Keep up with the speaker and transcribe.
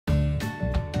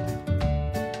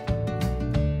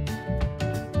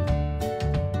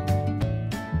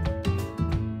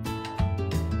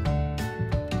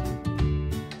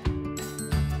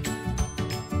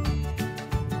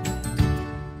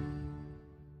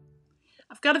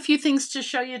I've got a few things to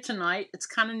show you tonight. It's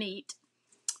kind of neat.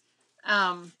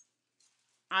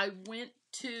 I went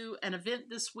to an event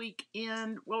this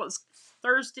weekend. Well, it's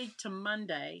Thursday to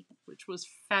Monday, which was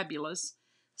fabulous.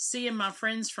 Seeing my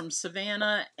friends from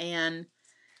Savannah, and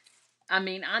I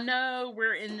mean, I know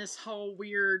we're in this whole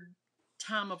weird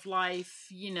time of life,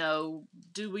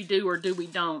 do we do or do we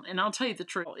don't? And I'll tell you the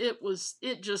truth.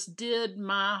 It just did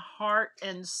my heart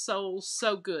and soul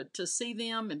so good to see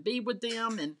them and be with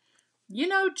them, and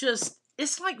just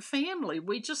it's like family.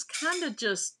 We just kind of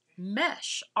just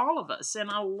mesh, all of us,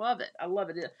 and I love it. I love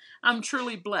it. I'm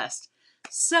truly blessed.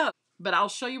 But I'll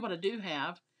show you what I do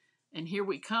have, and here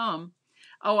we come.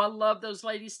 Oh, I love those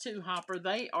ladies too, Hopper.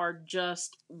 They are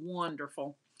just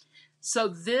wonderful. So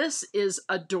this is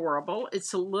adorable.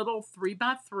 It's a little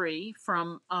 3x3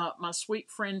 from my sweet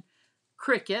friend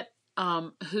Cricket,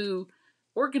 who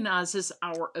organizes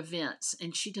our events,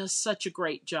 and she does such a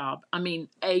great job. I mean,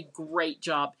 a great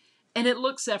job. And it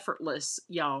looks effortless,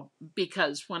 y'all,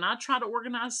 because when I try to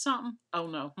organize something, oh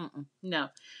no, no.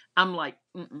 I'm like,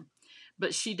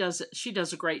 But she does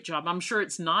a great job. I'm sure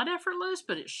it's not effortless,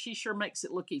 but she sure makes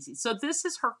it look easy. So this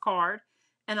is her card,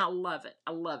 and I love it.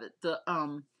 I love it.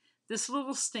 This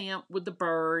little stamp with the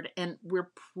bird, and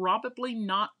we're probably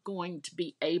not going to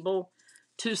be able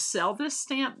to sell this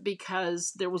stamp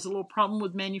because there was a little problem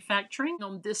with manufacturing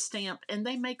on this stamp, and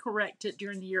they may correct it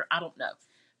during the year. I don't know.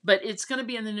 But it's going to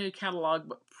be in the new catalog,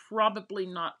 but probably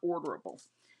not orderable.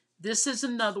 This is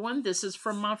another one. This is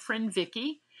from my friend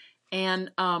Vicky.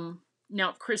 And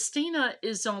now Christina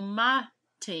is on my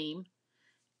team,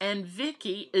 and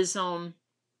Vicky is on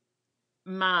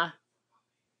my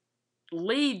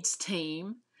leads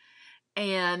team.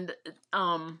 And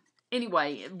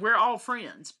anyway, we're all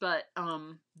friends, but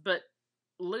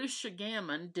Lucia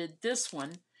Gammon did this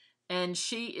one, and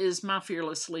she is my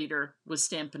fearless leader with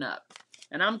Stampin' Up.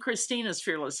 And I'm Christina's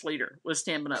fearless leader with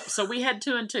Stampin' Up. So we had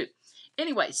 2 and 2.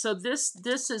 Anyway, so this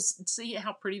is, see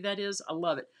how pretty that is? I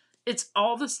love it. It's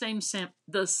all the same stamp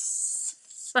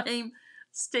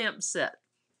set.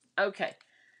 Okay,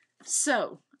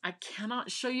 so I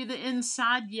cannot show you the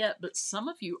inside yet, but some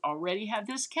of you already have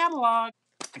this catalog.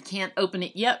 I can't open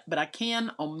it yet, but I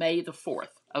can on May the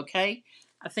 4th, okay?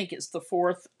 I think it's the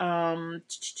 4th,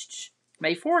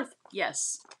 May 4th,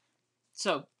 yes.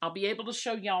 So I'll be able to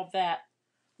show y'all that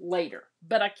later.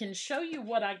 But I can show you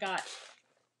what I got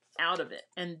out of it.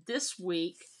 And this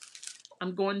week,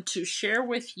 I'm going to share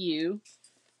with you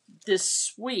this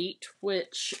suite,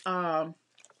 which,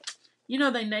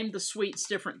 they named the suites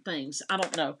different things. I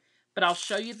don't know. But I'll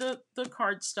show you the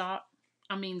cardstock.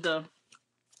 I mean, the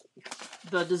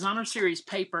designer series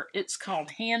paper. It's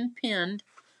called hand pinned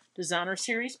designer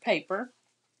series paper,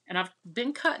 and I've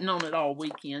been cutting on it all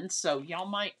weekend, so y'all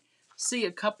might see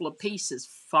a couple of pieces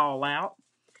fall out.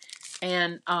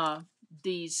 And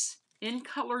these in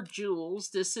color jewels,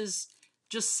 this is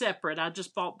just separate. I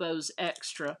just bought those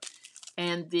extra,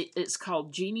 and it's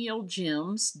called Genial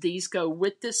Gems. These go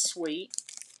with this suite.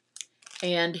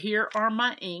 And here are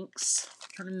my inks.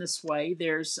 Turning this way,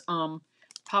 there's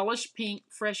Polished Pink,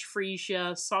 Fresh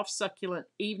Freesia, Soft Succulent,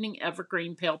 Evening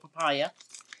Evergreen, Pale Papaya.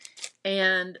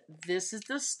 And this is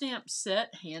the stamp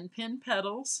set, Hand Pin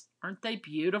Petals. Aren't they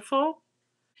beautiful?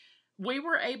 We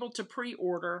were able to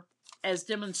pre-order as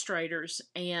demonstrators,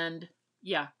 and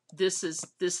yeah, this is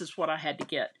what I had to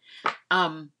get.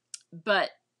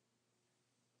 But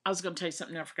I was going to tell you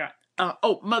something I forgot.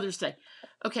 Mother's Day.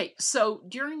 Okay, so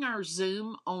during our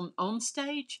Zoom on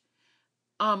stage,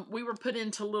 we were put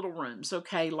into little rooms,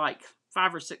 okay, like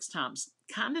 5 or 6 times.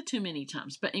 Kind of too many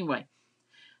times, but anyway.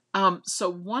 So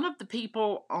one of the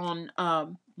people on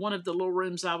one of the little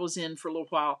rooms I was in for a little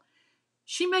while,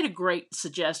 she made a great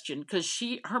suggestion because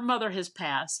her mother has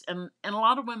passed, and a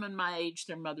lot of women my age,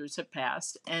 their mothers have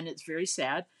passed, and it's very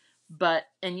sad. But,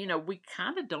 and we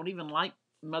kind of don't even like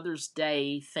Mother's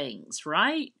Day things,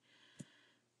 right?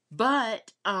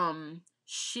 But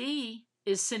she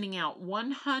is sending out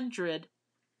 100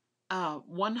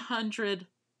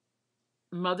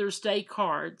 Mother's Day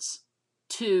cards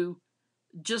to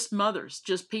just mothers,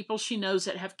 just people she knows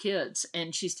that have kids,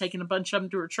 and she's taking a bunch of them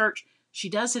to her church. She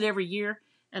does it every year,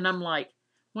 and I'm like,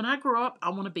 when I grow up, I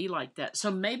want to be like that. So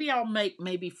maybe I'll make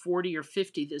 40 or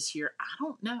 50 this year. I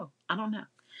don't know.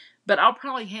 But I'll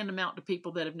probably hand them out to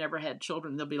people that have never had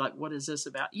children. They'll be like, what is this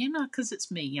about? Because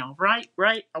it's me, y'all. Right?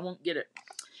 I won't get it.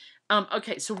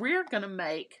 Okay, so we're going to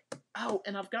make,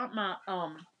 and I've got my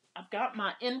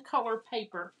in color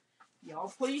paper.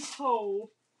 Y'all please hold.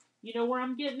 You know where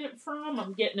I'm getting it from?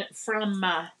 I'm getting it from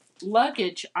my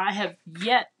luggage I have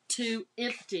yet to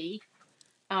empty.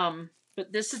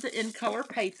 But this is the in color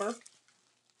paper.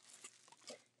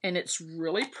 And it's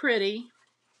really pretty.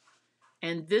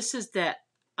 And this is that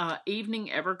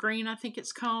Evening Evergreen, I think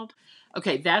it's called.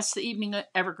 Okay, that's the Evening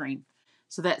Evergreen.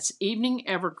 So that's Evening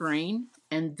Evergreen.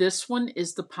 And this one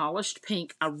is the Polished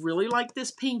Pink. I really like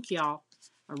this pink, y'all.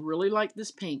 I really like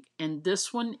this pink. And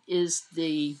this one is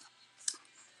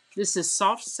this is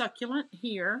Soft Succulent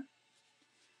here.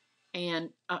 And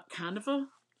kind of a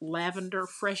lavender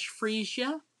fresh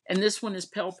freesia. And this one is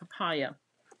Pale Papaya.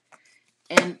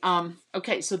 And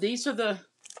okay, so these are the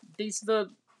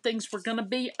things we're gonna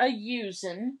be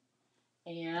using.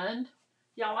 And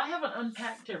y'all, I haven't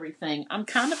unpacked everything. I'm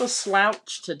kind of a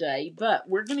slouch today, but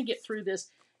we're gonna get through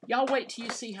this. Y'all wait till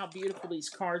you see how beautiful these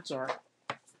cards are.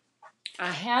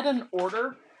 I had an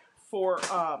order for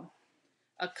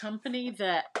a company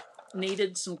that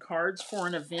needed some cards for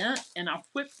an event, and I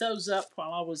whipped those up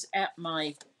while I was at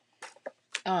my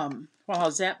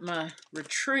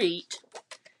retreat.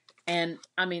 And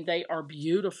I mean, they are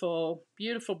beautiful,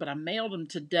 beautiful. But I mailed them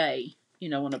today,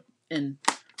 in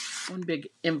one big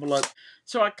envelope.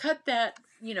 So I cut that,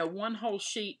 one whole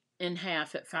sheet in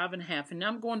half at 5.5, and now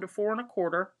I'm going to 4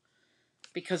 1/4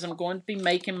 because I'm going to be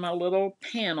making my little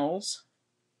panels.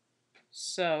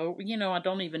 So, I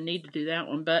don't even need to do that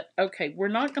one. But, okay, we're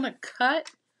not going to cut.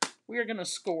 We are going to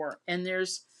score. And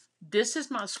this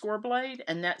is my score blade,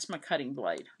 and that's my cutting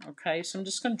blade. Okay, so I'm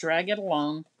just going to drag it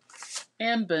along.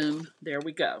 And boom, there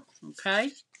we go.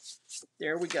 Okay,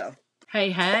 there we go.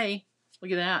 Hey,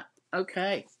 look at that.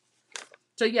 Okay.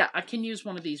 So, yeah, I can use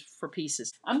one of these for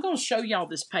pieces. I'm going to show y'all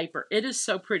this paper. It is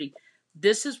so pretty.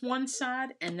 This is one side,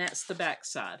 and that's the back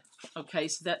side. Okay,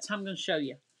 so that's how I'm going to show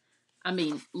you. I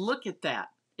mean, look at that.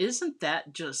 Isn't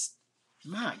that just,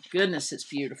 my goodness, it's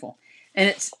beautiful. And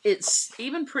it's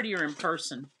even prettier in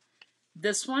person.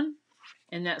 This one,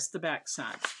 and that's the back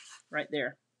side right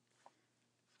there.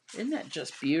 Isn't that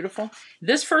just beautiful?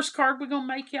 This first card we're going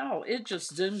to make, y'all, it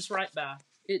just zooms right by.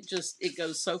 It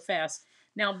goes so fast.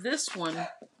 Now, this one,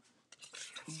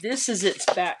 this is its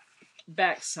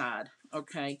back side,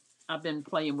 okay? I've been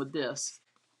playing with this.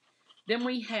 Then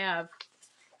we have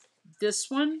this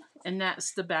one, and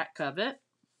that's the back of it.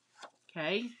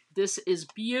 Okay, this is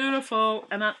beautiful,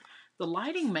 and the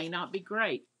lighting may not be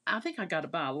great. I think I got to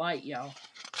buy a light, y'all.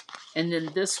 And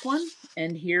then this one,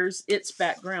 and here's its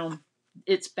background,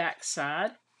 its back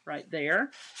side right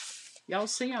there. Y'all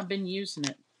see, I've been using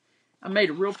it. I made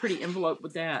a real pretty envelope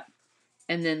with that.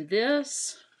 And then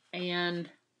this, and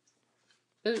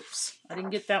oops, I didn't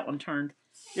get that one turned.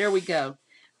 There we go.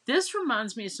 This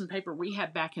reminds me of some paper we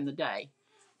had back in the day,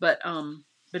 but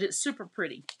it's super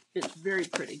pretty. It's very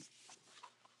pretty.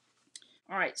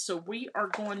 All right, so we are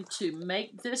going to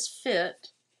make this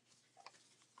fit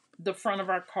the front of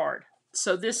our card.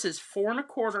 So this is 4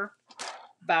 1/4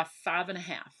 by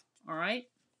 5.5. All right.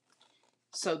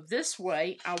 So this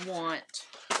way, I want.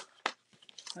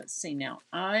 Let's see now.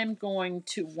 I'm going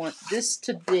to want this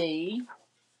to be.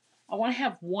 I want to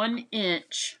have 1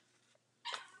 inch.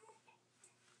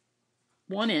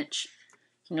 1 inch.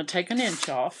 So I'm going to take an inch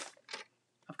off.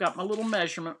 I've got my little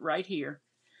measurement right here.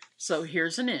 So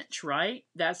here's an inch, right?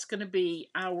 That's going to be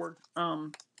our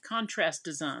contrast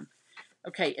design.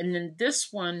 Okay, and then this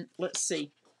one, let's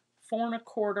see, 4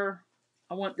 1/4.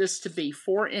 I want this to be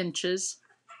 4 inches.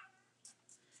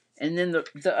 And then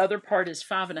the other part is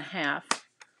 5.5.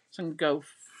 So I'm going to go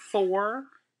 4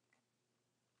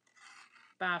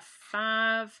 by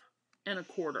 5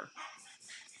 1/4.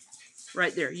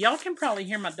 Right there. Y'all can probably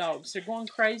hear my dogs. They're going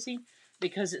crazy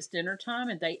because it's dinner time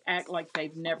and they act like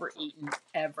they've never eaten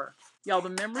ever. Y'all, the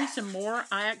Memories and More,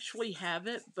 I actually have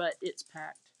it, but it's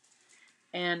packed.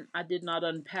 And I did not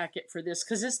unpack it for this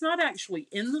because it's not actually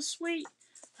in the suite,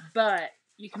 but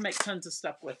you can make tons of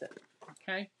stuff with it.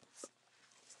 Okay?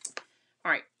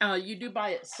 All right. You do buy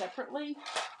it separately.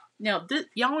 Now,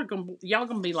 y'all are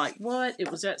gonna be like, what?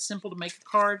 It was that simple to make a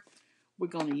card? We're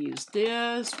going to use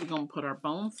this. We're going to put our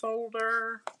bone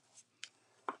folder.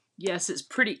 Yes, it's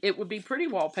pretty. It would be pretty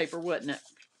wallpaper, wouldn't it?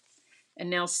 And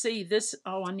now see this.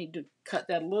 Oh, I need to cut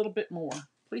that a little bit more.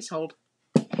 Please hold.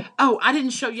 Oh, I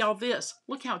didn't show y'all this.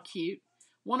 Look how cute.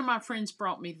 One of my friends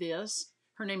brought me this.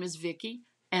 Her name is Vicky,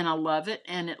 and I love it.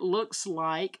 And it looks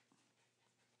like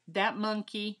that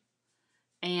monkey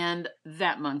and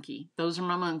that monkey. Those are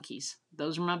my monkeys.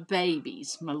 Those are my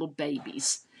babies, my little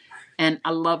babies. And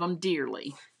I love them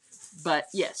dearly. But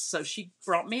yes, so she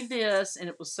brought me this, and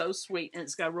it was so sweet, and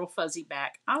it's got a real fuzzy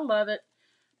back. I love it.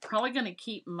 Probably going to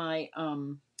keep my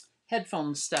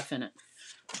headphone stuff in it.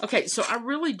 Okay, so I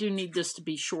really do need this to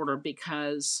be shorter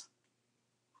because,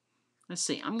 let's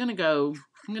see, I'm going to go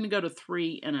to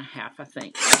 3.5, I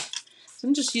think. So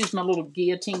I'm just use my little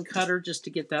guillotine cutter just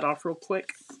to get that off real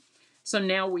quick. So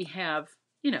now we have,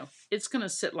 you know, it's going to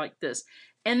sit like this.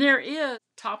 And there is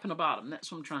top and a bottom.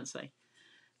 That's what I'm trying to say.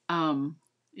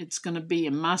 It's going to be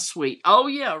in my suite. Oh,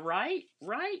 yeah, right?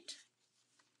 Right?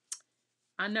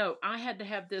 I know. I had to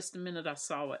have this the minute I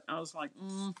saw it. I was like,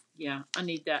 yeah, I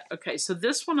need that. Okay, so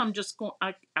this one I'm just going,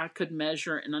 I could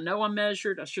measure, and I know I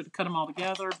measured. I should have cut them all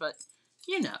together, but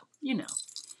you know.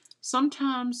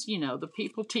 Sometimes, the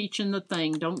people teaching the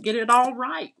thing don't get it all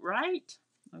right, right?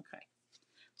 Okay,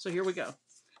 so here we go.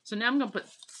 So now I'm going to put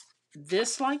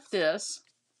this like this,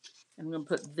 and I'm going to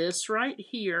put this right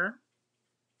here,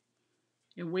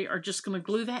 and we are just going to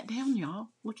glue that down, y'all.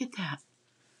 Look at that.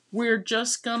 We're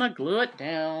just going to glue it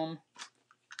down.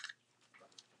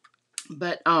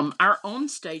 But our own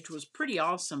stage was pretty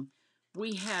awesome.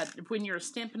 We had, when you're a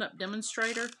Stampin' Up!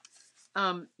 Demonstrator,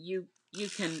 you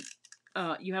can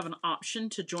you have an option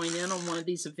to join in on one of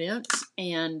these events,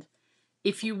 and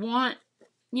if you want,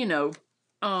 what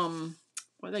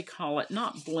do they call it?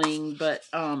 Not bling, but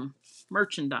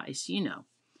merchandise.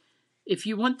 If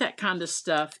you want that kind of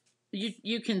stuff,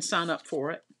 you can sign up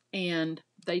for it, and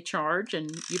they charge,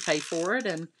 and you pay for it,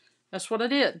 and that's what I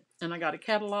did. And I got a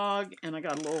catalog, and I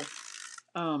got a little.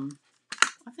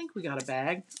 I think we got a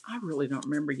bag. I really don't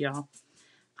remember, y'all.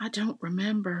 I don't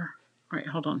remember. All right,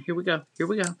 hold on. Here we go. Here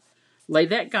we go. Lay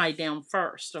that guy down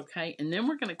first, okay? And then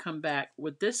we're going to come back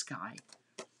with this guy.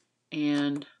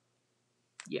 And,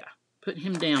 yeah, put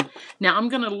him down. Now, I'm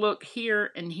going to look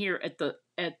here and here at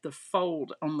the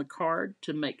fold on the card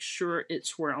to make sure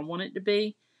it's where I want it to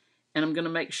be. And I'm going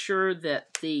to make sure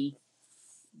that the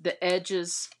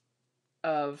edges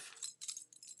of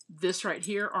this right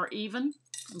here are even,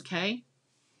 okay?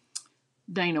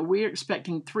 Dana, we're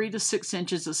expecting 3 to 6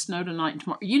 inches of snow tonight and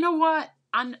tomorrow. You know what?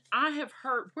 I have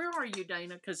heard. Where are you,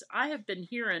 Dana? Because I have been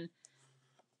hearing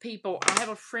people. I have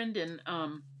a friend in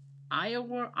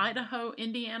Iowa, Idaho,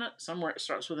 Indiana, somewhere it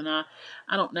starts with an I.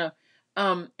 I don't know.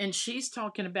 And she's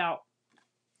talking about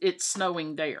it's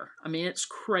snowing there. I mean, it's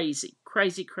crazy,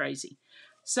 crazy, crazy.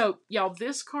 So, y'all,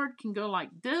 this card can go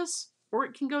like this, or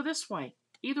it can go this way.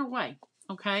 Either way,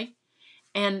 okay?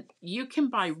 And you can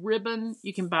buy ribbon.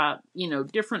 You can buy,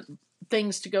 different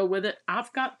things to go with it.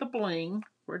 I've got the bling.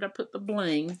 Where'd I put the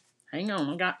bling? Hang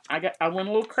on. I went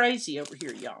a little crazy over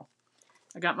here, y'all.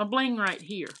 I got my bling right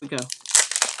here. Here we go.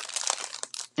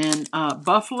 And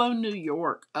Buffalo, New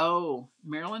York. Oh,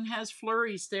 Marilyn has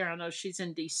flurries there. I know she's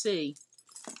in D.C.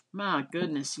 My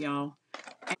goodness, y'all.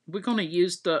 And we're going to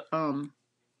use the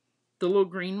little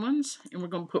green ones, and we're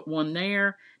going to put one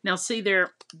there. Now, see,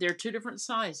 they're 2 different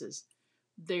sizes.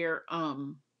 They're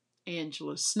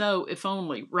Angela Snow, if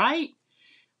only, right?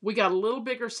 We got a little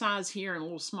bigger size here and a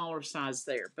little smaller size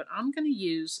there, but I'm going to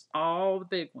use all the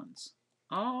big ones,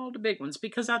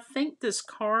 because I think this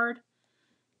card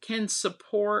can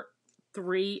support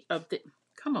 3 of the,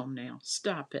 come on now,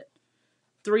 stop it,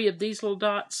 3 of these little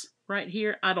dots right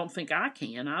here. I don't think I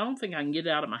can. I don't think I can get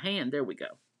it out of my hand. There we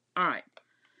go. All right.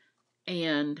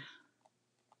 And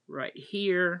right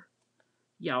here,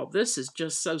 y'all, this is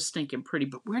just so stinking pretty,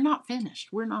 but we're not finished.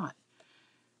 We're not.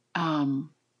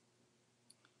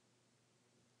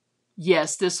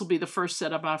 Yes, this will be the first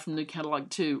set I buy from the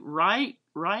catalog too. Right?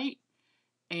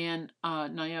 And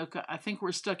Nyoka, I think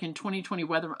we're stuck in 2020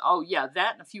 weather. Oh, yeah,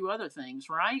 that and a few other things,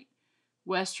 right?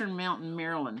 Western Mountain,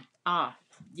 Maryland. Ah,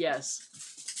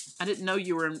 yes. I didn't know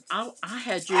you were in, I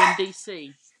had you in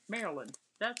D.C. Maryland.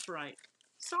 That's right.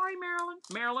 Sorry, Maryland.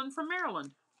 Maryland from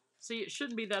Maryland. See, it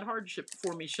shouldn't be that hardship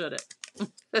for me, should it?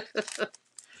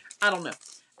 I don't know.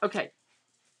 Okay.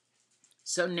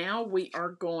 So now we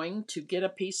are going to get a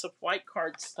piece of white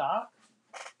cardstock,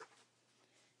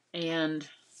 and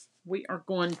we are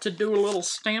going to do a little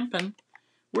stamping.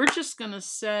 We're just going to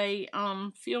say,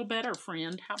 feel better,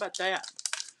 friend. How about that?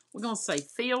 We're going to say,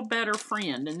 feel better,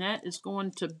 friend, and that is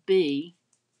going to be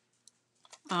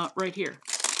right here.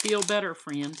 Feel better,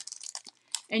 friend.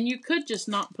 And you could just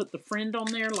not put the friend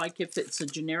on there, like if it's a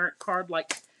generic card,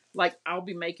 like I'll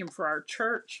be making for our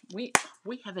church. We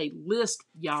have a list,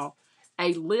 y'all.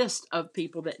 A list of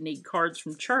people that need cards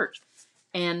from church.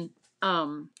 And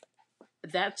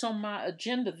that's on my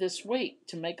agenda this week,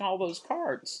 to make all those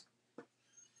cards.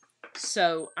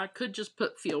 So I could just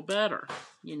put feel better,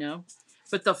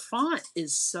 But the font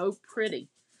is so pretty.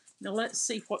 Now let's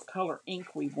see what color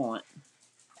ink we want.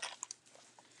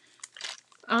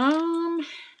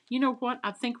 You know what?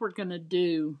 I think we're going to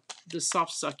do the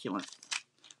soft succulent.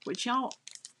 Which y'all,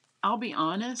 I'll be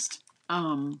honest.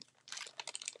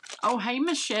 Oh, hey,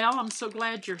 Michelle. I'm so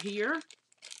glad you're here.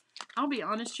 I'll be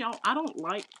honest, y'all. I don't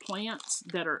like plants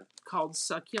that are called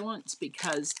succulents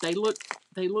because they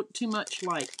look too much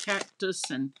like cactus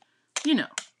and,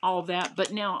 all that.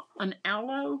 But now an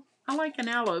aloe, I like an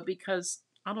aloe because,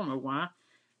 I don't know why.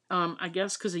 I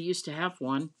guess because I used to have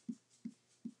one.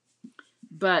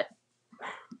 But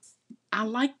I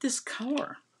like this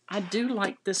color. I do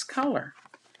like this color.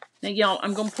 Now, y'all,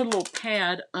 I'm going to put a little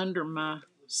pad under my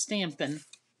Stampin'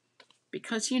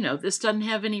 because, you know, this doesn't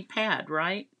have any pad,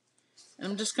 right?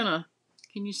 I'm just going to,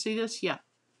 can you see this? Yeah.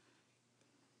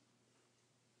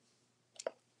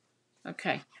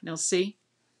 Okay, now see?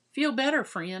 Feel better,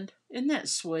 friend. Isn't that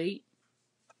sweet?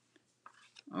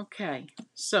 Okay,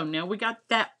 so now we got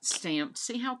that stamped.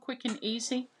 See how quick and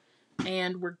easy?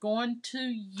 And we're going to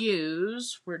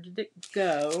use, where did it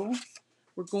go?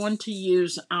 We're going to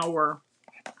use our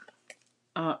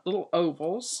little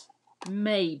ovals.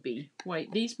 Maybe.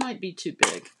 Wait, these might be too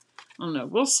big. I don't know.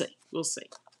 We'll see. We'll see.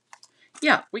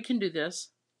 Yeah, we can do this.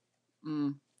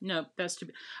 No, that's too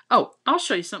big. Oh, I'll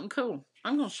show you something cool.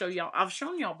 I'm going to show y'all. I've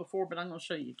shown y'all before, but I'm going to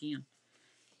show you again.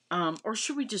 Or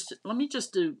should we just, let me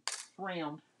just do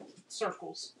round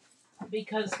circles,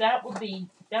 because that would be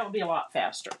a lot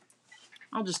faster.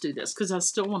 I'll just do this because I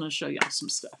still want to show y'all some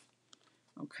stuff.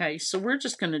 Okay, so we're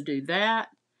just going to do that,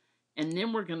 and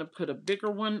then we're going to put a bigger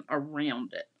one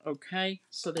around it. Okay,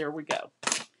 so there we go.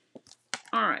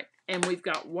 All right, and we've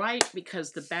got white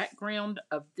because the background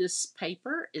of this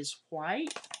paper is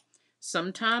white.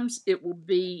 Sometimes it will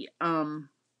be,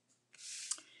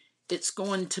 it's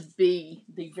going to be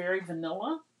the very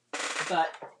vanilla, but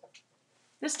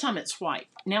this time it's white.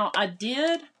 Now, I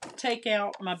did take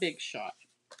out my Big Shot.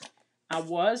 I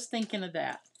was thinking of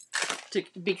that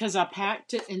because I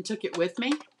packed it and took it with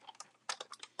me.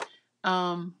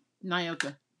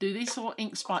 Nyoka, do these little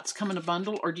ink spots come in a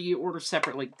bundle or do you order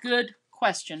separately? Good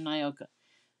question, Nyoka.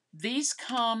 These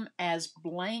come as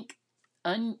blank,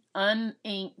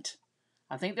 uninked,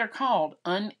 I think they're called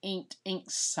uninked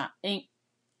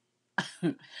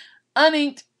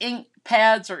uninked ink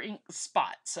pads or ink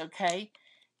spots, okay?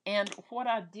 And what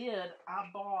I did, I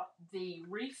bought the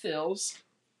refills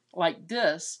like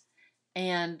this,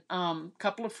 and a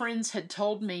couple of friends had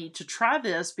told me to try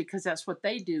this because that's what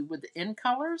they do with the in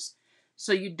colors.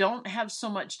 So you don't have so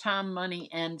much time, money,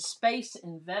 and space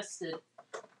invested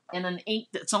in an ink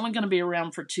that's only going to be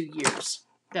around for 2 years.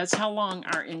 That's how long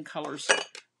our in colors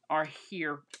are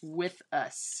here with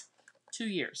us. 2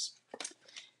 years.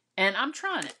 And I'm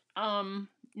trying it.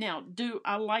 Now, do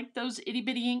I like those itty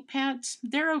bitty ink pads?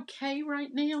 They're okay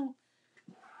right now.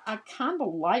 I kind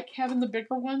of like having the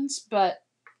bigger ones, but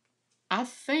I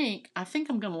think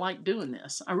I'm going to like doing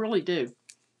this. I really do.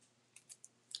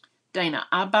 Dana,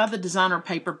 I buy the designer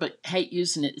paper but hate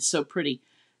using it. It's so pretty.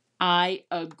 I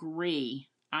agree.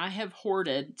 I have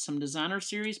hoarded some designer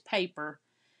series paper,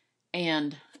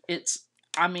 and it's,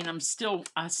 I mean, I still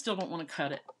don't want to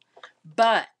cut it.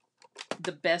 But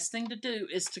the best thing to do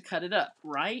is to cut it up,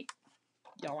 right?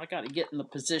 Y'all, I got to get in the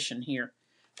position here.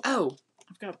 Oh,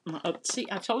 I've got my, see,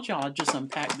 I told y'all I just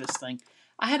unpacked this thing.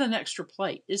 I had an extra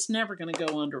plate. It's never going to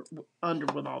go under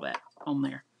with all that on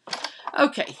there.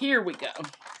 Okay, here we go.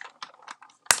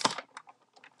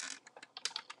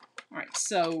 All right,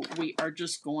 so we are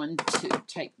just going to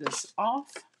take this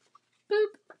off.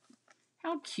 Boop.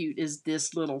 How cute is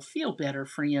this little feel better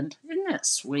friend? Isn't that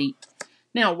sweet?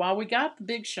 Now, while we got the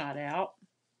Big Shot out,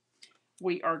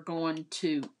 we are going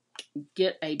to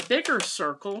get a bigger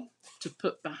circle to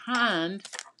put behind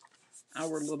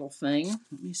our little thing.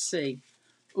 Let me see.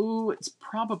 Ooh, it's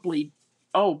probably,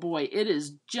 oh boy, it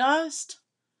is just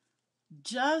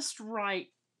right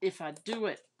if I do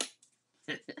it.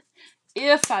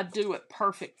 If I do it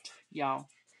perfect, y'all.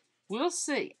 We'll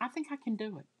see. I think I can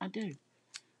do it. I do.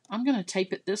 I'm going to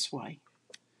tape it this way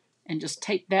and just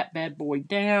tape that bad boy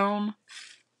down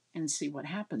and see what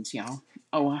happens, y'all.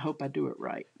 Oh, I hope I do it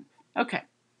right. Okay.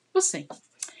 We'll see.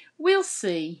 We'll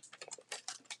see.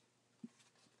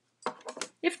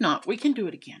 If not, we can do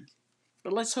it again.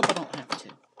 But let's hope I don't have to.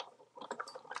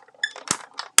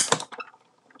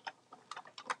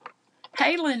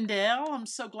 Hey, Lindell. I'm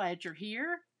so glad you're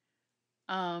here.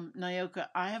 Nyoka,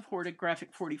 I have hoarded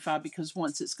Graphic 45 because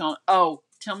once it's gone... Oh,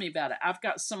 tell me about it. I've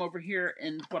got some over here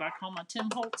in what I call my Tim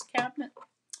Holtz cabinet.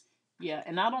 Yeah,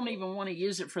 and I don't even want to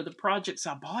use it for the projects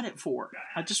I bought it for.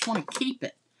 I just want to keep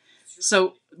it.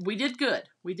 So we did good.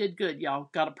 We did good, y'all.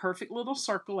 Got a perfect little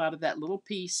circle out of that little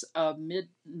piece of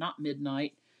not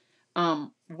midnight,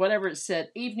 whatever it said,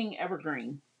 evening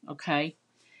evergreen, okay?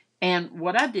 And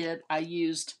what I did, I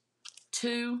used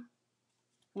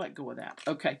let go of that.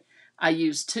 Okay. I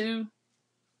used 2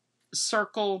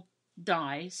 circle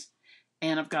dies,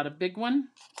 and I've got a big one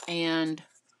and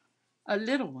a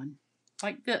little one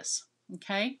like this,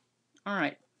 okay? All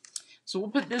right. So we'll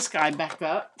put this guy back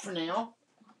up for now.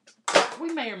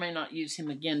 We may or may not use him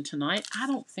again tonight. I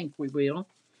don't think we will.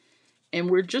 And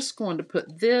we're just going to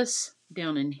put this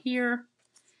down in here.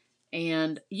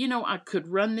 And, you know, I could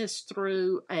run this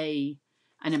through an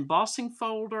embossing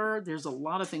folder. There's a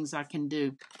lot of things I can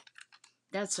do.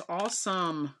 That's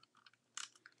awesome.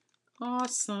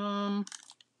 Awesome.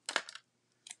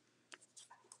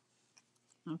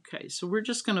 Okay, so we're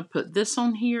just going to put this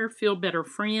on here, Feel Better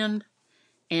Friend,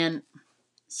 and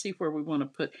see where we want to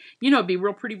put. You know, it'd be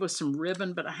real pretty with some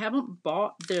ribbon, but I haven't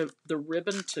bought the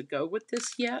ribbon to go with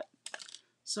this yet.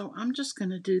 So I'm just going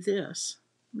to do this.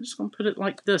 I'm just going to put it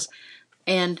like this.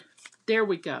 And there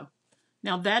we go.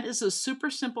 Now that is a super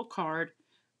simple card.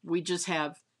 We just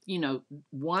have, you know,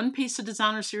 one piece of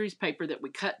designer series paper that we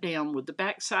cut down with the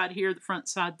back side here, the front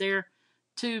side there,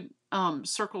 2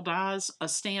 circle dies, a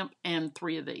stamp, and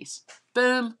 3 of these.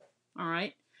 Boom. All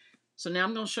right. So now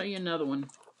I'm going to show you another one.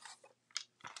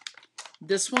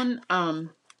 This one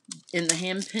in the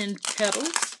hand-pinned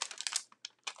petals.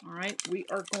 All right, we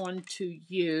are going to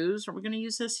use, are we going to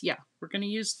use this? Yeah, we're going to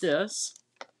use this.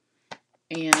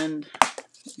 And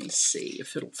let me see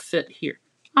if it'll fit here.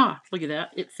 Ah, look at that.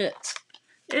 It fits.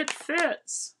 It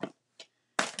fits.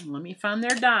 And let me find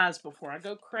their dies before I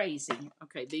go crazy.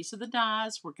 Okay, these are the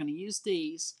dies. We're going to use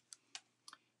these.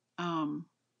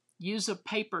 Use a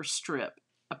paper strip.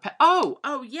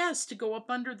 Oh, yes, to go up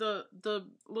under the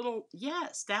little,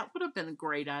 yes, that would have been a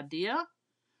great idea.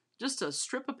 Just a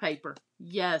strip of paper.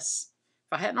 Yes.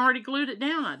 If I hadn't already glued it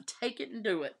down, I'd take it and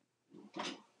do it.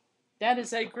 That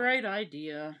is a great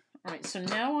idea. All right, so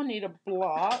now I need a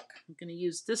block. I'm going to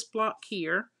use this block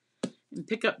here and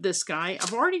pick up this guy.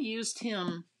 I've already used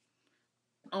him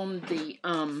on the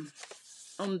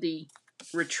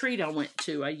retreat I went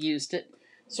to. I used it.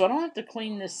 So I don't have to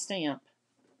clean this stamp.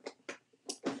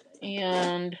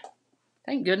 And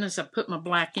thank goodness I put my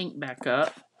black ink back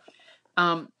up.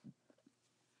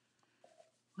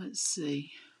 Let's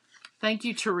see. Thank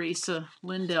you, Teresa.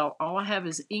 Lindell, all I have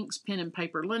is inks, pen, and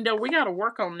paper. Lindell, we got to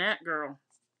work on that, girl.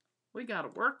 We got to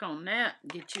work on that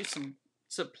and get you some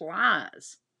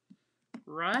supplies.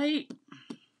 Right?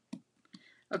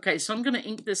 Okay, so I'm going to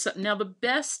ink this up. Now, the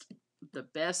best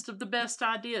of the best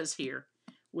ideas here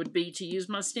would be to use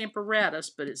my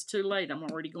Stamparatus, but it's too late. I'm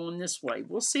already going this way.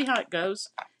 We'll see how it goes.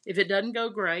 If it doesn't go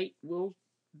great, we'll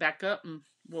back up and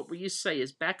what we used to say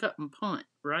is back up and punt,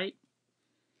 right?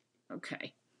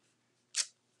 Okay.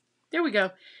 There we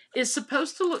go. It's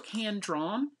supposed to look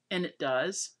hand-drawn, and it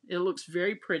does. It looks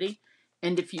very pretty.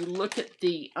 And if you look at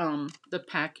the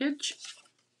package,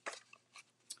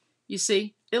 you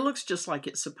see, it looks just like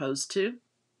it's supposed to.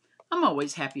 I'm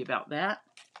always happy about that.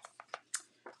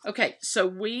 Okay, so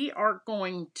we are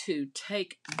going to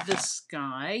take this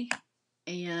guy,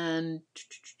 and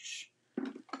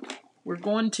we're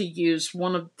going to use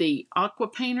one of the aqua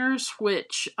painters,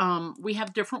 which we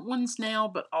have different ones now,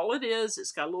 but all it is,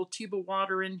 it's got a little tube of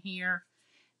water in here.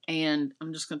 And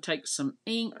I'm just going to take some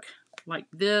ink like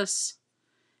this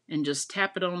and just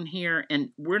tap it on here. And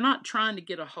we're not trying to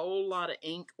get a whole lot of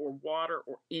ink or water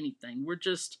or anything.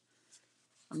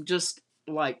 I'm just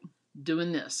like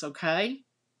doing this, okay?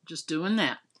 Just doing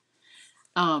that.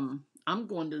 I'm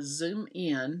going to zoom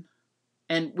in.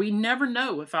 And we never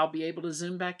know if I'll be able to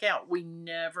zoom back out. We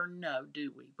never know,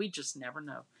 do we? We just never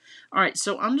know. All right,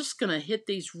 so I'm just going to hit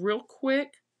these real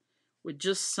quick with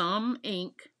just some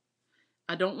ink.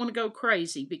 I don't want to go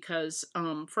crazy because,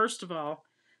 first of all,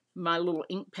 my little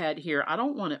ink pad here, I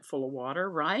don't want it full of water,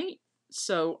 right?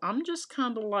 So I'm just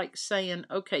kind of like saying,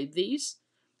 okay, these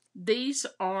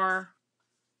are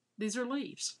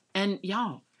leaves. And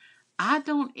y'all, I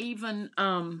don't even...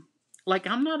 like,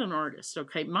 I'm not an artist,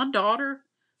 okay? My daughter,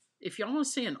 if y'all want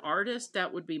to see an artist,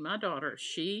 that would be my daughter.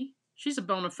 She's a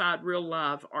bona fide, real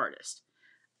live artist.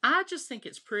 I just think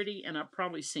it's pretty, and I've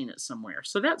probably seen it somewhere.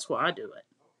 So that's why I do it.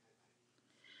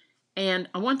 And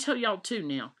I want to tell y'all, too,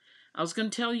 now. I was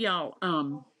going to tell y'all,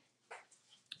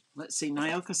 let's see.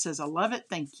 Nyoka says, I love it.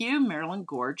 Thank you. Marilyn,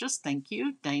 gorgeous. Thank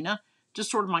you. Dana,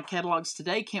 just ordered my catalogs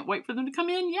today. Can't wait for them to come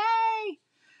in. Yay!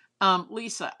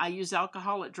 Lisa, I use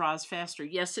alcohol. It dries faster.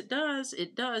 Yes, it does.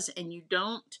 It does. And you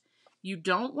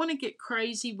don't want to get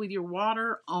crazy with your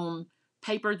water on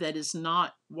paper that is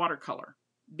not watercolor,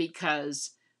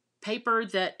 because paper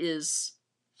that is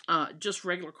just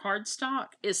regular cardstock,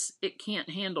 it can't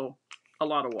handle a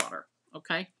lot of water.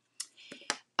 Okay.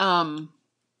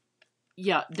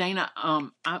 Yeah, Dana.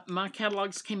 My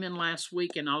catalogs came in last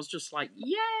week, and I was just like,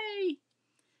 yay!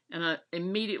 And I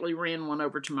immediately ran one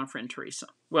over to my friend Teresa.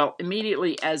 Well,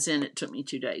 immediately as in it took me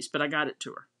 2 days, but I got it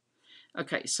to her.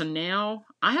 Okay, so now,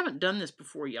 I haven't done this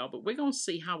before, y'all, but we're going to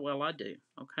see how well I do,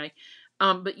 okay?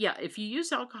 But yeah, if you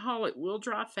use alcohol, it will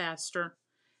dry faster.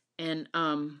 And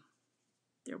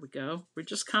there we go. We're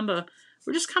just kind of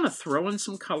throwing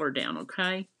some color down,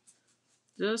 okay?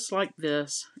 Just like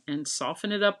this, and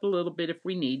soften it up a little bit if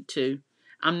we need to.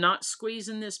 I'm not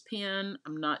squeezing this pen.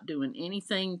 I'm not doing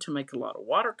anything to make a lot of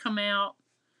water come out.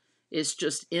 It's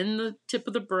just in the tip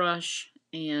of the brush,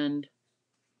 and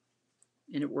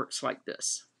it works like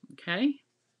this, okay?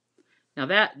 Now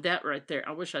that right there,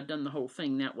 I wish I'd done the whole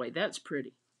thing that way. That's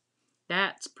pretty.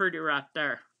 That's pretty right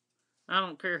there. I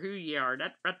don't care who you are.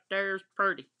 That right there is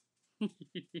pretty.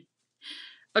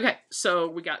 Okay, so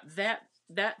we got that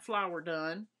flower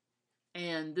done.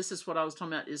 And this is what I was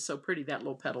talking about is so pretty, that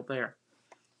little petal there.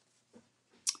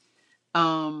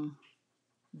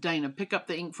 Dana, pick up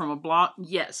the ink from a block.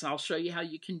 Yes, I'll show you how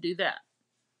you can do that.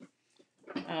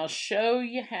 I'll show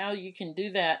you how you can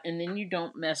do that, and then you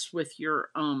don't mess with your,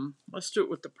 let's do it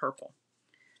with the purple.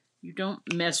 You don't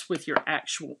mess with your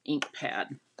actual ink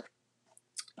pad.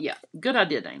 Yeah, good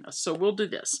idea, Dana. So we'll do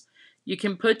this. You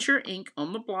can put your ink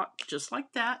on the block just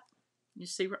like that. You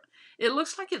see, it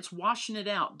looks like it's washing it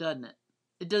out, doesn't it?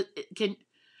 It does. It can.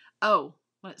 Oh,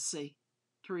 let's see.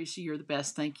 Teresa, you're the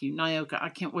best. Thank you. Nyoka, I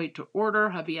can't wait to order.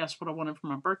 Hubby asked what I wanted for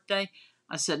my birthday.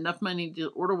 I said, enough money to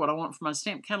order what I want for my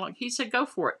stamp catalog. He said, go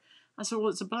for it. I said, well,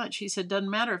 it's a bunch. He said, doesn't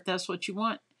matter if that's what you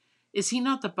want. Is he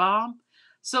not the Bob?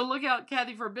 So look out,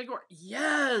 Kathy, for a big order.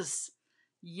 Yes.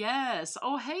 Yes.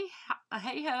 Oh, hey,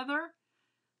 Heather.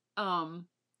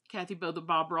 Kathy Bo, the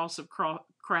Bob Ross of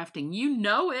crafting. You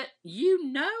know it. You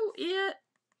know it.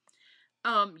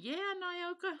 Yeah,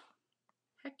 Nyoka.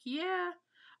 Heck yeah.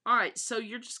 All right, so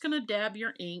you're just going to dab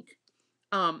your ink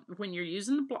when you're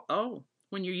using the block. Oh,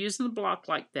 when you're using the block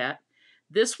like that.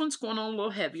 This one's going on a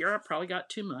little heavier. I probably got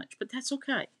too much, but that's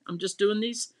okay. I'm just doing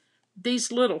these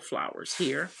little flowers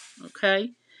here,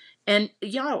 okay? And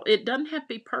y'all, it doesn't have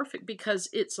to be perfect because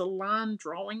it's a line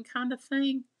drawing kind of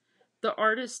thing. The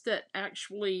artist that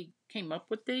actually came up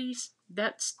with these,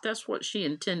 that's what she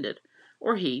intended,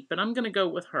 or he, but I'm going to go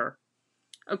with her.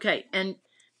 Okay, and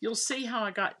you'll see how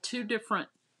I got two different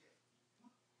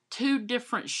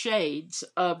shades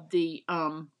of the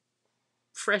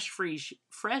fresh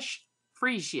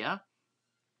freesia.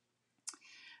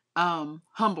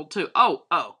 Humble too.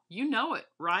 Oh, you know it,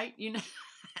 right? You know.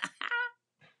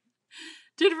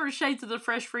 Two different shades of the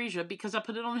fresh freesia because I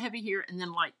put it on heavy here and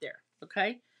then light there.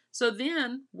 Okay. So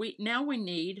then we're going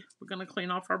to clean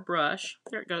off our brush.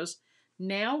 There it goes.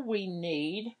 Now we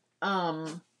need I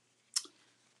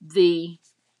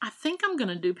think I'm going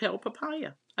to do pale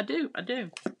papaya. I do.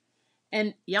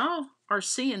 And y'all are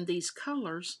seeing these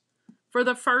colors for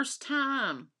the first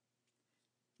time.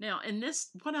 Now, and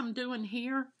what I'm doing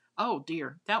here, oh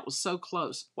dear, that was so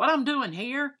close. What I'm doing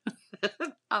here,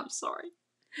 I'm sorry.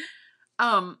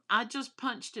 I just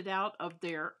punched it out of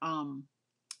their,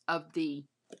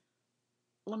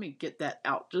 let me get that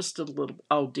out just a little.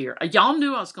 Oh dear. Y'all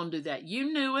knew I was going to do that.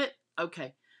 You knew it.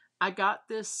 Okay. I got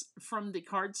this from the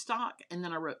cardstock and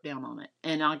then I wrote down on it.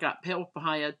 And I got pale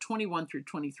papaya 21 through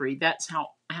 23. That's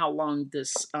how long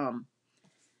this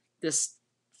this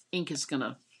ink is going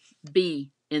to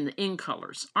be in the in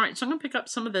colors. All right, so I'm going to pick up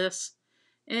some of this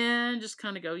and just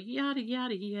kind of go yada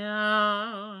yada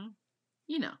yada.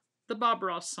 You know, the Bob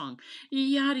Ross song.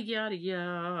 Yada yada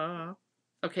yada.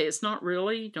 Okay, it's not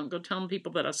really. Don't go telling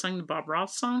people that I sang the Bob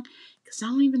Ross song because I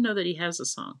don't even know that he has a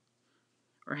song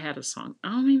or had a song. I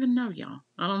don't even know, y'all.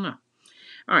 I don't know.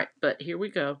 All right, but here we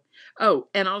go. Oh,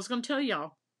 and I was going to tell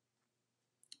y'all,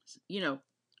 you know,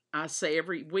 I say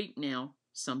every week now,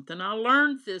 something I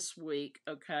learned this week,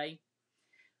 okay?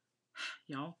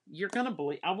 Y'all, you're going to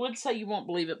believe. I would say you won't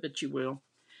believe it, but you will.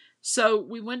 So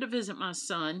we went to visit my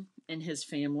son and his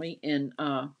family in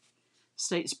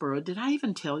Statesboro. Did I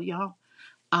even tell y'all?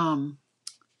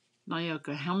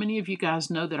 Nyoka, how many of you guys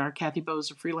know that our Kathy Bo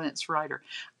is a freelance writer?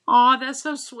 Aw, that's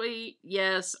so sweet.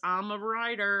 Yes, I'm a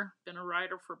writer. Been a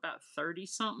writer for about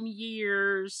 30-something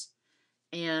years.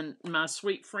 And my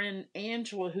sweet friend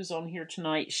Angela, who's on here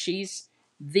tonight, she's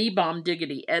the bomb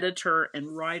diggity editor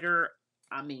and writer.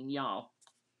 I mean, y'all.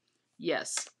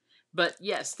 Yes. But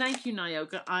yes, thank you,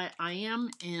 Nyoka. I am,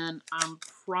 and I'm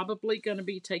probably going to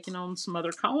be taking on some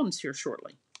other columns here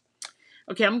shortly.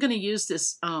 Okay, I'm going to use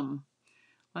this,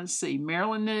 let's see,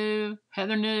 Marilyn knew,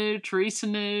 Heather knew, Teresa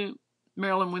knew.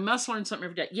 Marilyn, we must learn something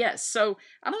every day. Yes, so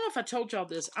I don't know if I told y'all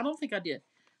this. I don't think I did.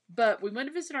 But we went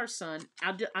to visit our son.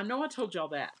 I know I told y'all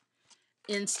that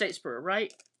in Statesboro,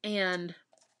 right? And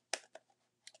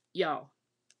y'all,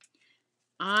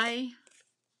 I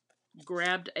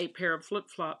grabbed a pair of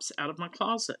flip-flops out of my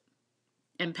closet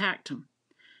and packed them.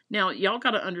 Now, y'all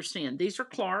got to understand, these are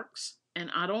Clark's. and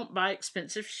I don't buy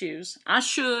expensive shoes. I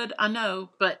should, I know,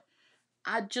 but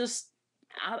I just,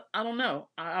 I don't know.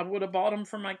 I would have bought them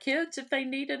for my kids if they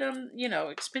needed them, you know,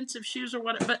 expensive shoes or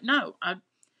whatever. But no,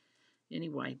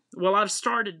 anyway. Well, I've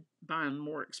started buying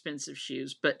more expensive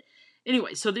shoes, but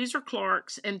anyway. So these are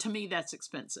Clark's, and to me that's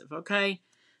expensive. Okay,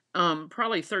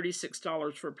 probably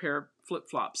 $36 for a pair of flip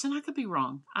flops, and I could be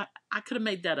wrong. I could have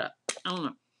made that up. I don't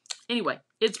know. Anyway,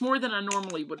 it's more than I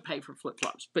normally would pay for flip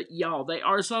flops, but y'all, they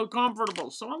are so comfortable,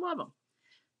 so I love them.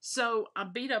 So I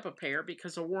beat up a pair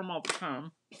because I wore them all the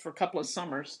time for a couple of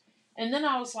summers. And then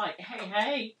I was like,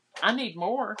 hey, I need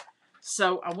more.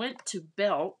 So I went to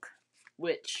Belk,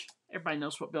 which everybody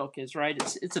knows what Belk is, right?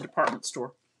 It's a department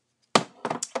store.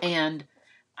 And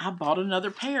I bought another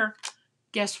pair.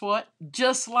 Guess what?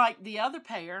 Just like the other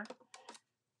pair.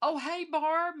 Oh, hey,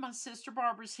 Barb. My sister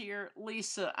Barbara's here.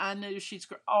 Lisa, I knew she's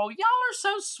great. Oh, y'all are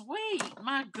so sweet.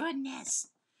 My goodness.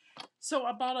 So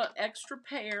I bought an extra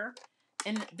pair.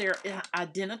 And they're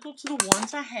identical to the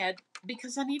ones I had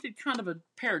because I needed kind of a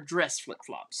pair of dress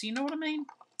flip-flops. You know what I mean?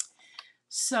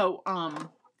 So,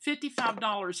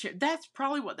 $55 here. That's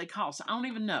probably what they cost. I don't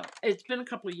even know. It's been a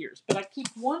couple of years. But I keep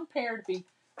one pair to be,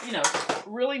 you know,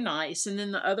 really nice. And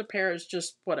then the other pair is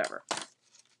just whatever.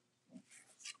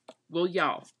 Well,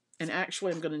 y'all. And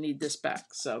actually, I'm going to need this back.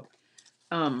 So,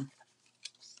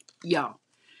 y'all.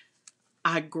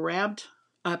 I grabbed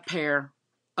a pair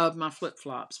of my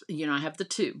flip-flops. You know, I have the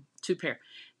two pair,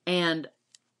 and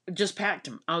just packed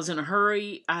them. I was in a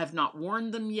hurry. I have not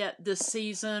worn them yet this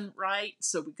season, right?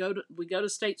 So we go to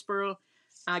Statesboro.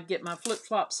 I get my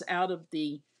flip-flops out of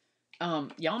the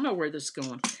y'all know where this is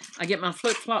going. I get my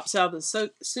flip-flops out of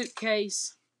the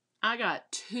suitcase. I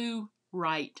got 2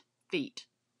 right feet.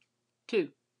 2.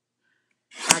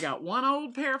 I got one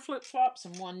old pair of flip-flops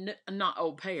and one not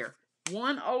old pair.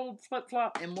 One old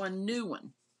flip-flop and one new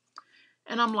one.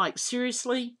 And I'm like,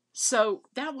 seriously? So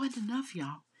that wasn't enough,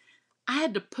 y'all. I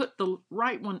had to put the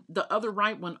other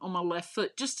right one on my left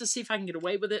foot just to see if I can get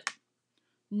away with it.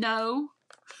 No.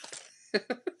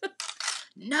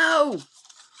 No.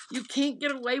 You can't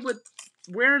get away with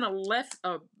wearing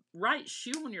a right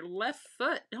shoe on your left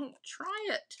foot. Don't try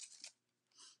it.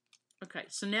 Okay,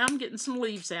 so now I'm getting some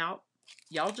leaves out.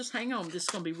 Y'all just hang on. This is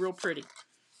going to be real pretty.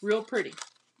 Real pretty.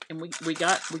 And we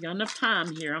got enough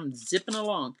time here. I'm zipping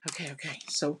along. Okay.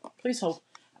 So please hold.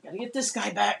 I gotta get this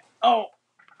guy back. Oh,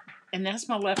 and that's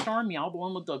my left arm, y'all. The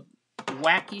one with the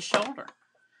wacky shoulder.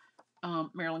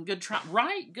 Marilyn, good try.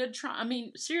 Right, good try. I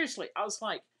mean, seriously, I was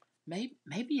like, maybe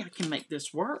I can make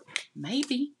this work.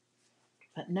 Maybe,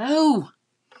 but no.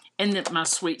 And then my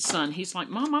sweet son, he's like,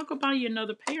 Mom, I'll go buy you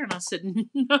another pair. And I said,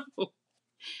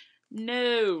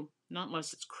 no, not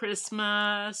unless it's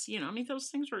Christmas. You know, I mean, those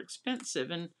things are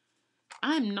expensive, and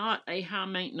I'm not a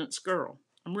high-maintenance girl.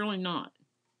 I'm really not.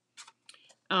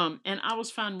 And I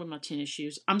was fine with my tennis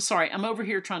shoes. I'm sorry. I'm over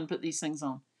here trying to put these things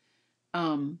on.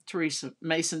 Teresa,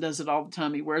 Mason does it all the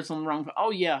time. He wears them the wrong.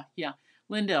 Oh, yeah.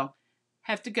 Lindell,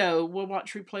 have to go. We'll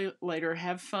watch replay later.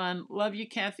 Have fun. Love you,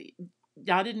 Kathy.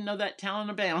 I didn't know that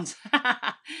talent abounds.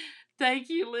 Thank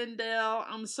you, Lindell.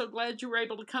 I'm so glad you were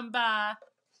able to come by.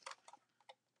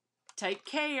 Take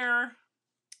care.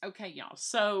 Okay, y'all.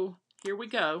 So here we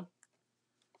go.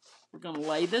 We're going to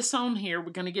lay this on here.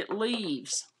 We're going to get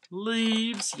leaves.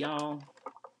 Leaves, y'all.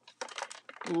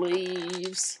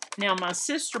 Leaves. Now, my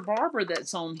sister Barbara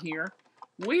that's on here,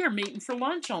 we are meeting for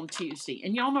lunch on Tuesday.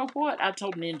 And y'all know what? I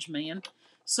told Ninja Man.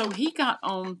 So he got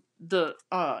on the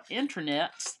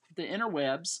internets, the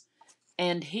interwebs,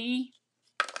 and he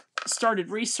started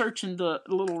researching the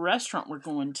little restaurant we're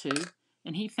going to.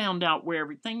 And he found out where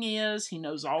everything is. He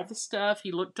knows all the stuff.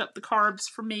 He looked up the carbs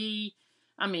for me.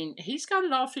 I mean, he's got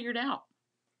it all figured out.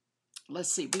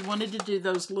 Let's see. We wanted to do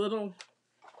these little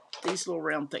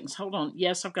round things. Hold on.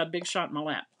 Yes, I've got a big shot in my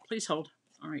lap. Please hold.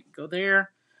 All right, go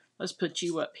there. Let's put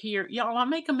you up here. Y'all, I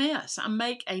make a mess.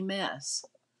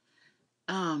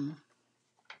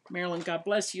 Marilyn, God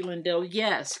bless you, Lindell.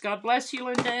 Yes, God bless you,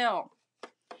 Lindell.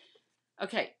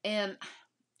 Okay, and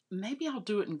maybe I'll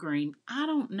do it in green. I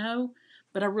don't know,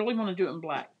 but I really want to do it in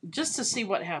black just to see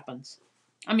what happens.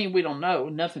 I mean, we don't know.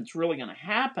 Nothing's really going to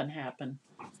happen.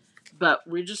 But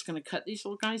we're just going to cut these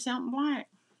little guys out in black.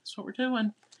 That's what we're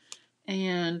doing.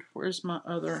 And where's my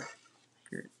other?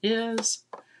 Here it is.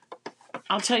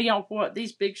 I'll tell y'all what,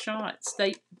 these big shots,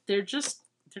 they're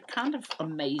kind of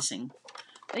amazing.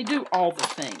 They do all the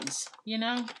things, you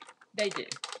know? They do.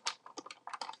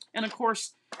 And of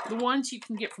course, the ones you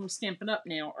can get from Stampin' Up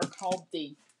now are called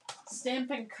the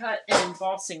Stampin' Cut and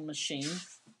Embossing Machine,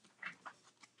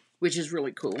 which is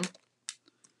really cool.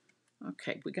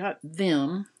 Okay, we got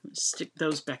them. Let's stick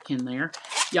those back in there.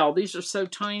 Y'all, these are so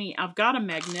tiny. I've got a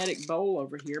magnetic bowl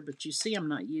over here, but you see I'm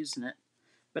not using it.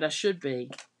 But I should be.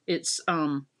 It's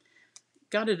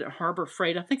got it at Harbor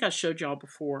Freight. I think I showed y'all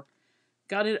before.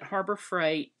 Got it at Harbor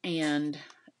Freight, and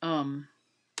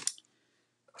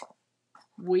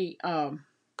we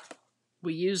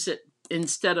use it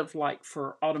instead of like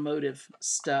for automotive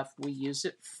stuff. We use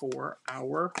it for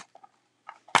our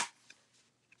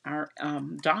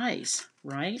dies,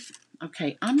 right?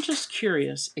 Okay, I'm just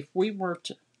curious if we were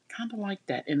to kind of like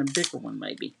that in a bigger one,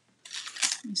 maybe.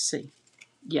 Let me see.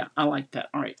 Yeah, I like that.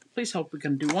 All right, please hope we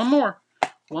can do one more.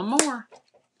 One more.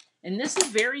 And this is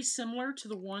very similar to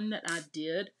the one that I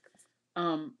did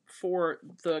for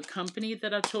the company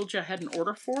that I told you I had an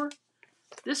order for.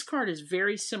 This card is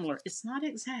very similar. It's not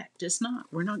exact. It's not.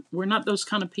 We're not those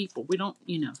kind of people. We don't,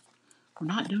 we're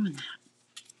not doing that.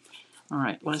 All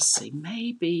right, let's see.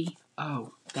 Maybe,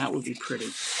 oh, that would be pretty.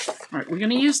 All right, we're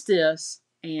going to use this,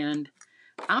 and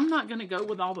I'm not going to go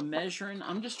with all the measuring.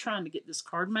 I'm just trying to get this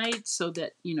card made so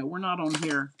that, we're not on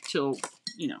here till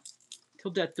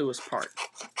death do us part.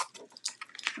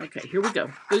 Okay, here we go.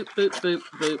 Boop, boop, boop,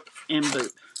 boop, and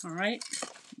boop. All right?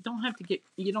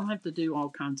 You don't have to do all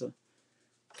kinds of,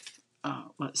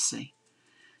 let's see.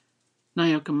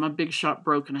 Nyoka, my big shot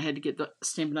broke, and I had to get the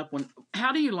Stampin' Up one.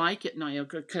 How do you like it,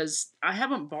 Nyoka? Because I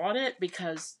haven't bought it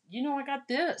because, I got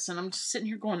this. And I'm just sitting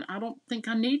here going, I don't think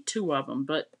I need 2 of them.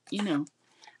 But,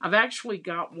 I've actually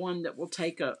got one that will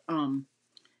take a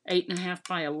 8.5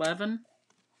 by 11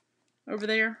 over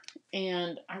there.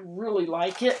 And I really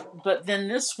like it. But then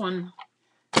this one,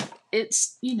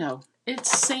 it's,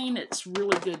 it's seen its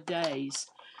really good days.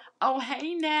 Oh,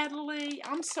 hey, Natalie.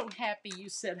 I'm so happy you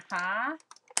said hi.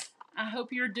 I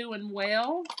hope you're doing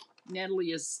well.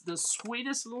 Natalie is the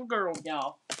sweetest little girl,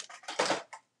 y'all.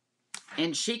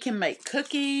 And she can make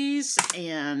cookies,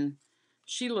 and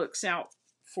she looks out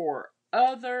for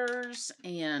others,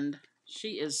 and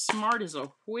she is smart as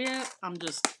a whip. I'm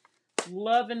just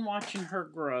loving watching her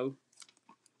grow.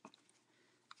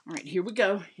 All right, here we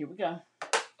go. Here we go.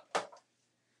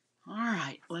 All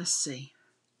right, let's see.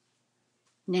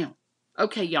 Now,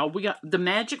 okay, y'all, we got the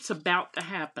magic's about to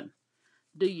happen.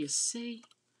 Do you see?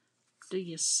 Do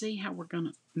you see how we're going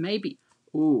to, maybe,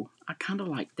 ooh, I kind of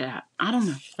like that. I don't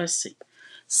know. Let's see.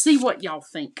 See what y'all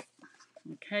think.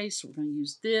 Okay, so we're going to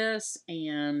use this,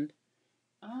 and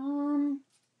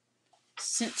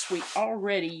since we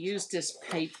already used this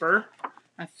paper,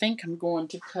 I think I'm going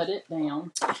to cut it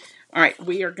down. All right,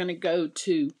 we are going to go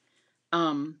to,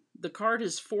 the card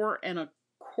is 4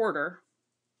 1/4.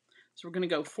 So we're going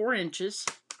to go 4 inches.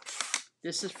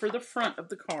 This is for the front of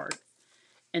the card.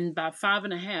 And by 5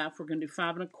 1/2, we're going to do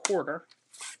 5 1/4.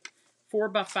 4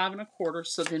 by 5 1/4.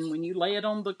 So then when you lay it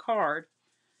on the card,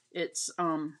 it's,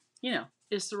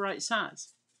 it's the right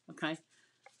size. Okay.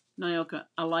 Nyoka,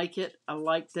 I like it. I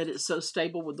like that it's so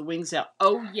stable with the wings out.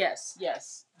 Oh, yes,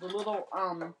 yes. The little,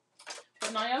 what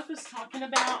Nyoka's talking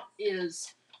about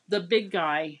is the big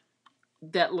guy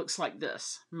that looks like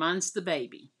this. Mine's the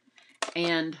baby.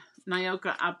 And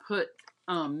Nyoka, I put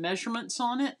measurements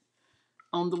on it,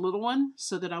 on the little one,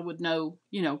 so that I would know,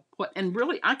 what. And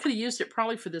really, I could have used it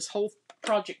probably for this whole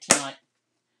project tonight.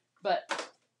 But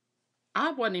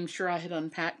I wasn't even sure I had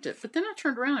unpacked it. But then I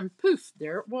turned around and poof,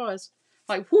 there it was.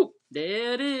 Like, whoop,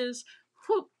 there it is.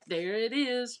 Whoop, there it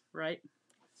is. Right?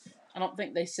 I don't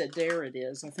think they said there it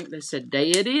is. I think they said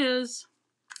day it is.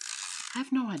 I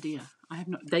have no idea.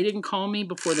 They didn't call me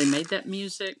before they made that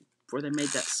music, before they made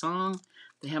that song.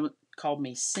 They haven't called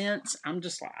me since. I'm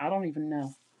just like, I don't even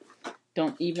know.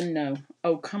 Don't even know.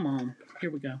 Oh, come on.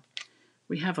 Here we go.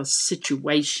 We have a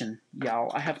situation,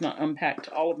 y'all. I have not unpacked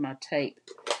all of my tape.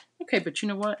 Okay, but you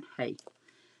know what? Hey,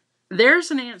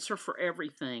 there's an answer for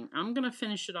everything. I'm going to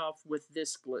finish it off with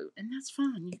this glue, and that's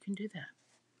fine. You can do that.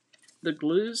 The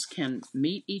glues can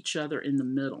meet each other in the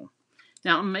middle.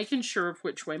 Now, I'm making sure of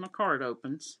which way my card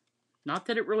opens. Not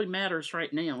that it really matters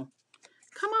right now.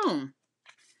 Come on.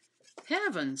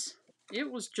 Heavens. It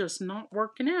was just not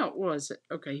working out, was it?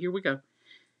 Okay, here we go.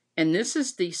 And this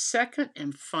is the second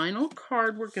and final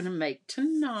card we're going to make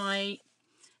tonight.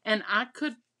 And I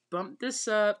could bump this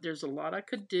up. There's a lot I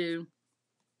could do.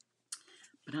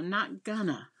 But I'm not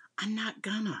gonna. I'm not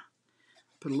gonna.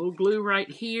 Put a little glue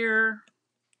right here.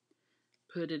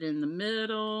 Put it in the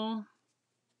middle.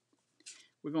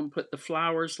 We're going to put the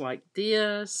flowers like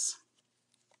this.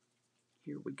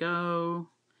 Here we go.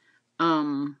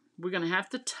 We're going to have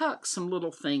to tuck some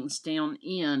little things down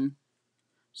in.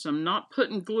 So I'm not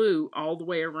putting glue all the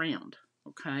way around.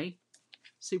 Okay?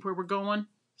 See where we're going?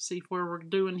 See where we're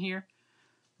doing here?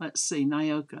 Let's see.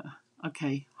 Nyoka.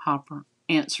 Okay. Hopper.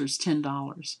 Answers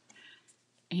 $10.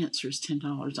 answer is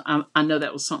 $10. I know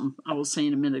that was something I was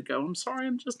saying a minute ago. I'm sorry,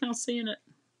 I'm just now seeing it.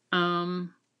 I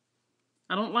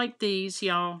don't like these,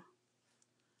 y'all.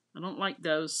 I don't like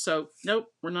those. So,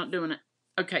 nope, we're not doing it.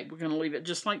 Okay, we're going to leave it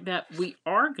just like that. We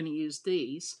are going to use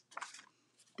these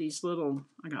little,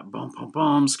 I got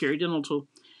boom, scary dental tool.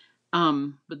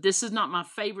 But this is not my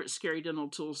favorite scary dental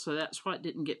tool, so that's why it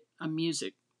didn't get a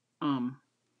music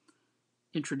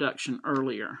introduction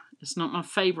earlier. It's not my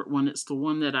favorite one. It's the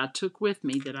one that I took with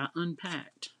me that I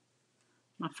unpacked.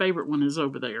 My favorite one is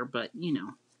over there, but you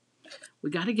know, we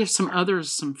got to give some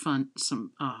others some fun,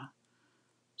 some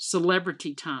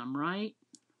celebrity time, right?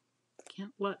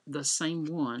 Can't let the same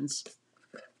ones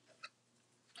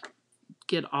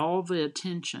get all the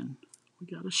attention. We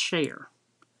got to share.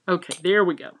 Okay, there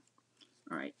we go.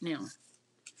 All right, now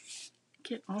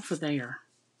get off of there.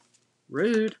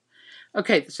 Rude.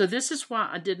 Okay, so this is why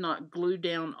I did not glue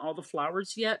down all the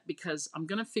flowers yet, because I'm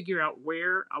going to figure out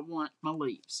where I want my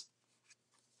leaves.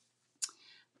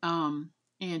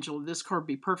 Angela, this card would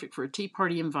be perfect for a tea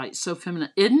party invite. So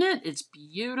feminine, isn't it? It's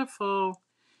beautiful.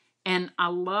 And I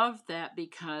love that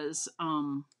because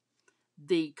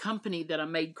the company that I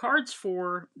made cards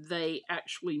for, they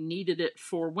actually needed it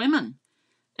for women.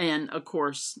 And of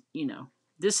course, you know,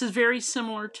 this is very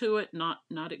similar to it,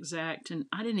 not exact. And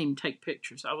I didn't even take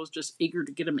pictures. I was just eager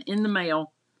to get them in the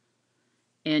mail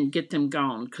and get them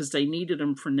gone because they needed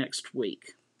them for next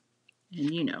week.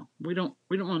 And you know, we don't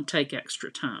want to take extra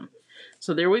time.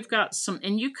 So there we've got some,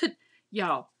 and you could,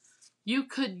 y'all, you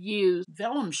could use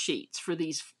vellum sheets for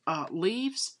these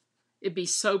leaves. It'd be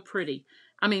so pretty.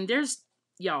 I mean,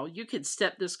 y'all, you could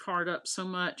step this card up so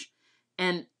much.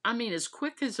 And I mean, as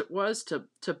quick as it was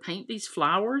to paint these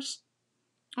flowers,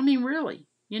 I mean, really,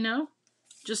 you know,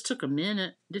 just took a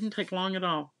minute. Didn't take long at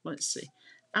all. Let's see.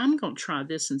 I'm going to try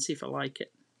this and see if I like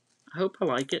it. I hope I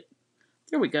like it.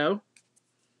 There we go.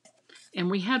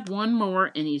 And we had one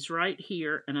more, and he's right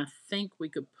here. And I think we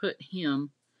could put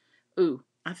him. Ooh,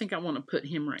 I think I want to put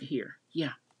him right here.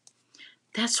 Yeah,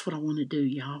 that's what I want to do,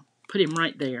 y'all. Put him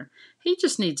right there. He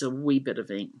just needs a wee bit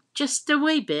of ink. Just a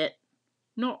wee bit.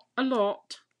 Not a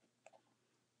lot.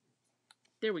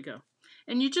 There we go.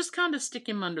 And you just kind of stick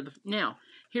him under the... Now,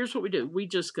 here's what we do. We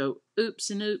just go oops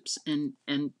and oops and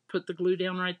put the glue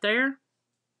down right there.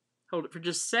 Hold it for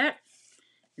just a sec.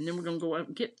 And then we're going to go up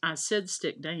and get... I said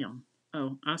stick down.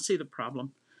 Oh, I see the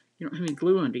problem. You don't have any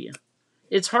glue under you.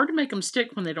 It's hard to make them stick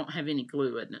when they don't have any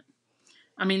glue, isn't it?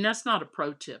 I mean, that's not a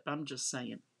pro tip. I'm just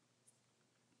saying.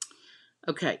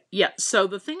 Okay, yeah, so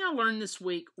the thing I learned this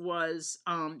week was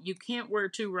you can't wear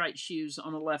two right shoes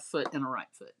on a left foot and a right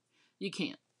foot. You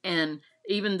can't. And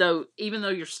even though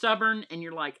you're stubborn and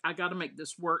you're like, I got to make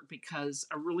this work because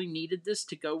I really needed this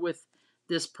to go with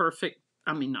this perfect,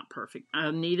 I mean, not perfect.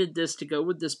 I needed this to go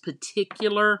with this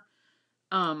particular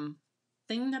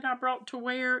thing that I brought to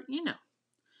wear, you know,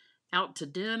 out to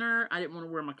dinner. I didn't want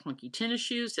to wear my clunky tennis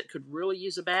shoes that could really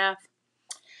use a bath.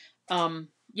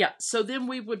 Yeah, so then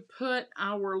we would put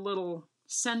our little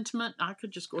sentiment. I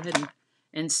could just go ahead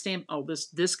and stamp. Oh,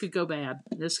 this could go bad.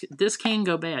 This can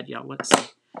go bad, y'all. Let's see.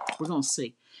 We're going to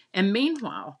see. And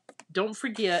meanwhile, don't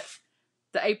forget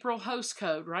the April host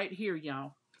code right here,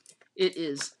 y'all. It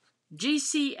is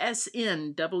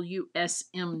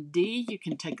GCSNWSMD. You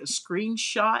can take a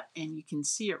screenshot and you can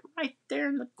see it right there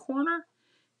in the corner.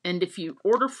 And if you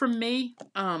order from me,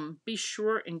 be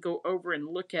sure and go over and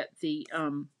look at the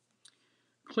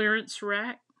clearance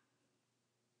rack.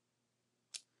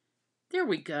 There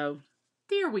we go.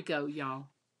 There we go, y'all.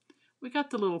 We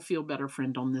got the little feel better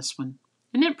friend on this one.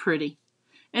 Isn't it pretty?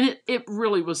 And it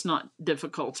really was not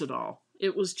difficult at all.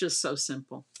 It was just so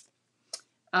simple.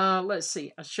 Let's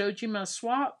see. I showed you my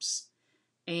swaps.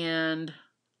 And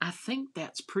I think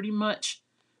that's pretty much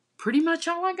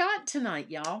all I got tonight,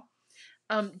 y'all.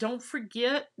 Don't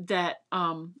forget that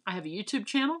I have a YouTube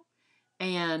channel.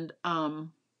 And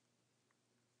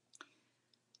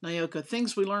Nayoka,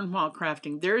 Things We Learned While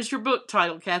Crafting. There's your book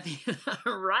title, Kathy.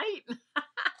 Right?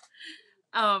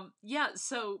 Yeah,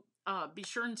 so be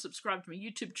sure and subscribe to my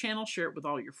YouTube channel. Share it with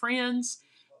all your friends.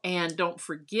 And don't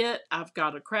forget, I've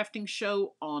got a crafting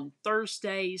show on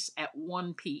Thursdays at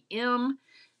 1 p.m.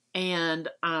 And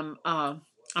I'm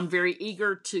very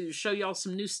eager to show y'all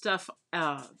some new stuff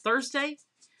Thursday.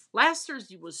 Last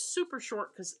Thursday was super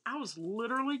short because I was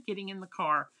literally getting in the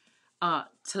car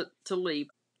to leave.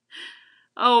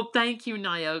 Oh, thank you,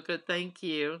 Nayoka. Thank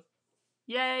you.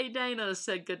 Yay, Dana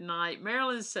said goodnight.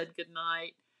 Marilyn said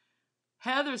goodnight.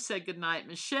 Heather said goodnight.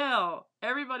 Michelle,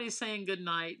 everybody's saying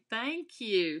goodnight. Thank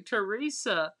you.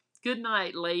 Teresa, Good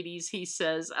night, ladies, he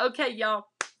says. Okay, y'all.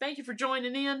 Thank you for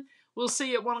joining in. We'll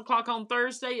see you at 1 o'clock on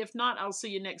Thursday. If not, I'll see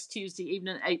you next Tuesday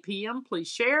evening at 8 p.m. Please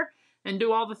share and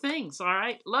do all the things, all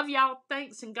right? Love y'all.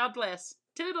 Thanks, and God bless.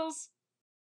 Toodles.